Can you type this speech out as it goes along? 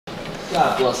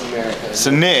God bless America.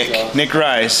 So Nick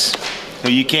Rice, who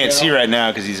you can't see right now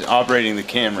because he's operating the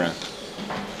camera,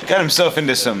 got himself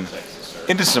into some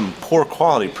poor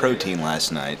quality protein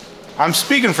last night. I'm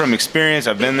speaking from experience.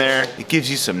 I've been there. It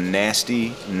gives you some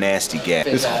nasty, nasty gas.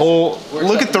 This whole,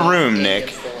 look at the room,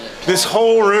 Nick. This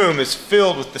whole room is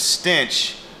filled with the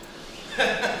stench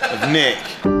of Nick.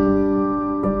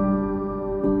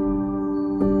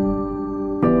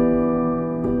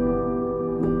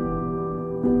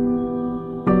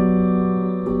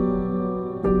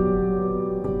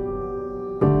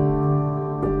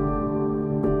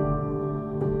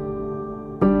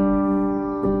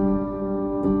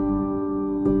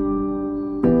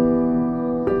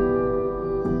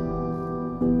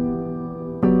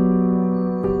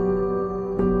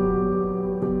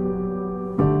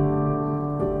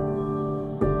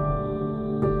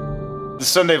 The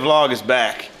Sunday vlog is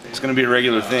back. It's gonna be a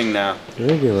regular thing now.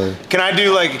 Regular. Can I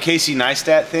do like a Casey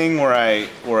Neistat thing where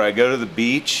I go to the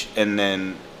beach and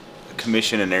then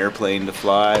commission an airplane to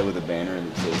fly with a banner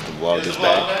that says the vlog is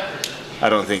back? I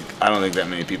don't think that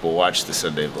many people watch the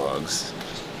Sunday vlogs.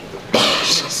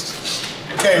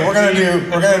 Okay, we're gonna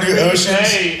do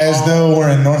oceans as though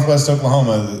we're in Northwest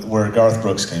Oklahoma, where Garth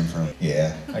Brooks came from.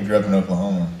 Yeah, I grew up in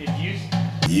Oklahoma.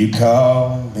 You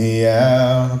called me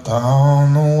out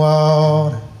upon the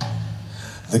water,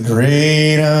 the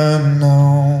great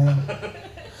unknown.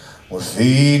 We're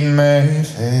feeding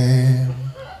Mayfair.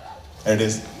 There it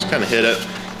is. Just kind of hit it.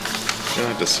 You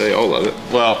don't have to say all of it.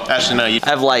 Well, actually, no. I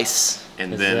have lice.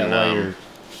 And Is then, that why you're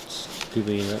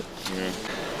scooping it up? Yeah.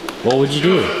 What would you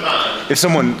do? If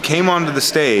someone came onto the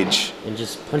stage and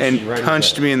just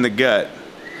punched me in the gut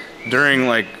during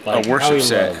like a worship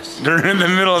set, during the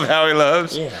middle of How He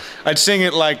Loves, yeah, I'd sing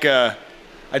it like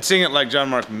John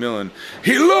Mark Millen.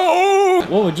 Hello.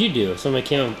 What would you do if somebody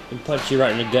came and punched you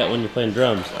right in the gut when you're playing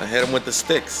drums? I hit him with the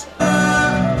sticks.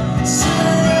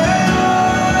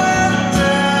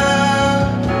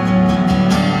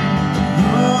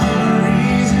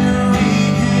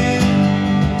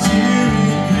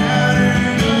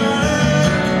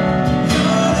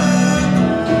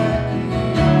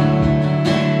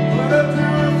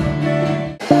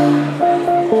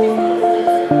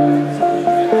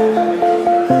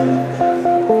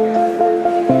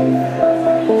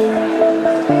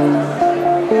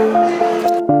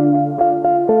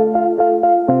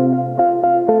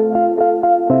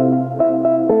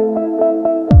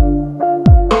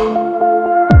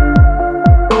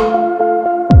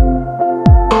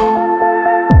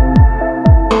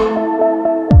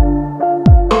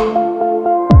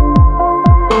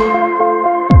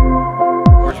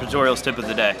 Tip of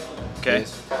the day, okay?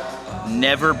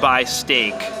 Never buy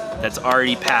steak that's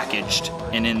already packaged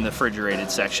and in the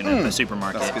refrigerated section at the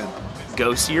supermarket. That's good.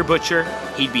 Go see your butcher.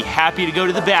 He'd be happy to go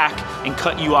to the back and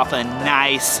cut you off a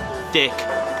nice, thick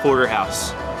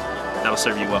porterhouse. That'll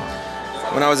serve you well.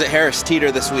 When I was at Harris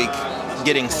Teeter this week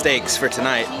getting steaks for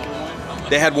tonight,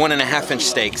 they had 1.5 inch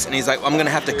steaks, and he's like, I'm gonna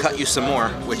have to cut you some more,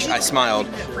 which I smiled.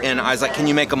 And I was like, can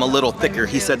you make them a little thicker?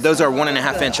 He said, those are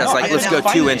 1.5 inch. I was like, let's go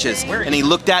 2 inches. And he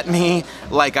looked at me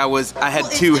like I had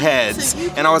 2 heads.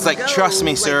 And I was like, trust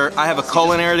me, sir, I have a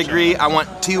culinary degree. I want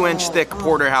 2-inch thick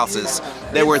porterhouses.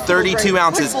 They were 32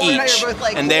 ounces each,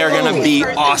 and they are gonna be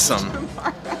awesome.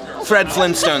 Fred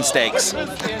Flintstone steaks.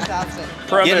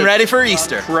 Getting ready for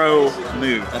Easter. Pro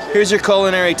move. Here's your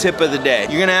culinary tip of the day.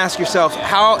 You're gonna ask yourself,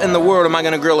 how in the world am I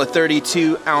gonna grill a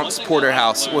 32-ounce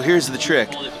porterhouse? Well, here's the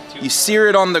trick. You sear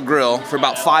it on the grill for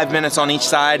about 5 minutes on each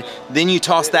side, then you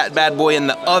toss that bad boy in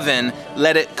the oven,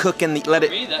 let it cook let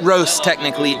it roast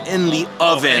technically in the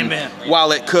oven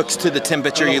while it cooks to the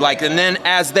temperature you like. And then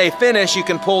as they finish, you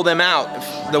can pull them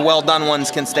out. The well done ones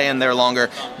can stay in there longer.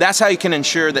 That's how you can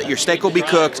ensure that your steak will be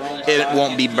cooked, it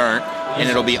won't be burnt, and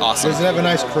it'll be awesome. Does it have a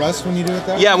nice crust when you do it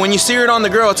that way? Yeah, when you sear it on the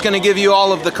grill, it's gonna give you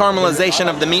all of the caramelization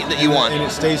of the meat that you want. And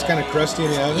it stays kind of crusty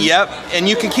in the oven? Yep, and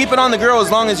you can keep it on the grill as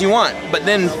long as you want, but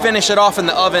then finish it off in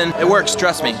the oven. It works,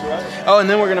 trust me. Oh, and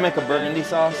then we're gonna make a burgundy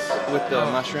sauce with the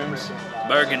mushrooms.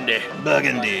 Burgundy.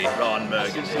 Burgundy. Ron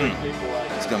Burgundy.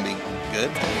 It's gonna be good.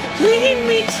 Lead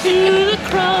me to the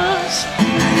cross.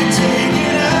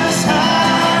 Taking us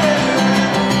higher.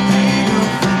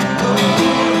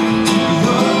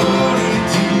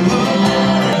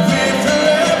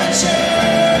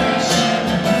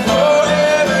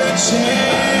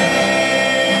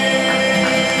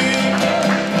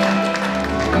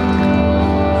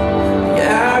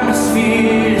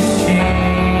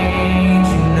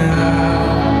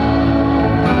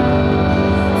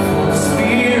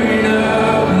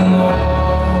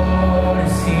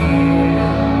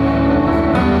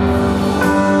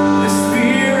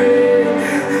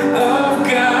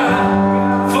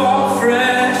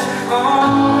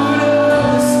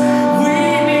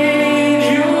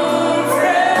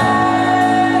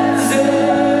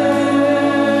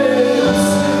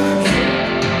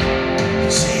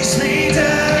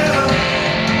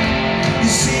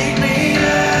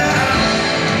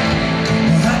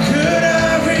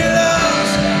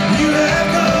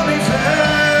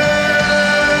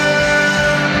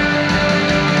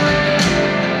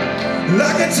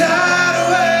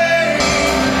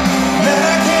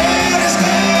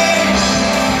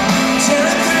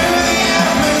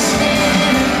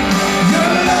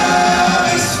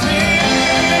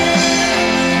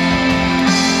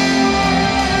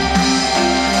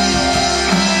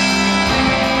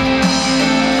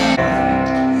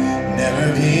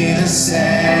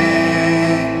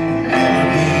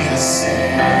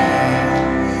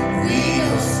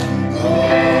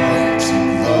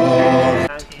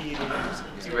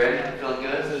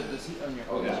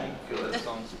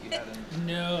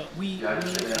 No, we all we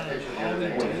did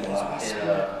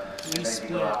is we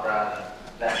split.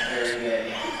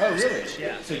 Oh, really?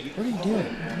 Yeah. What are you doing?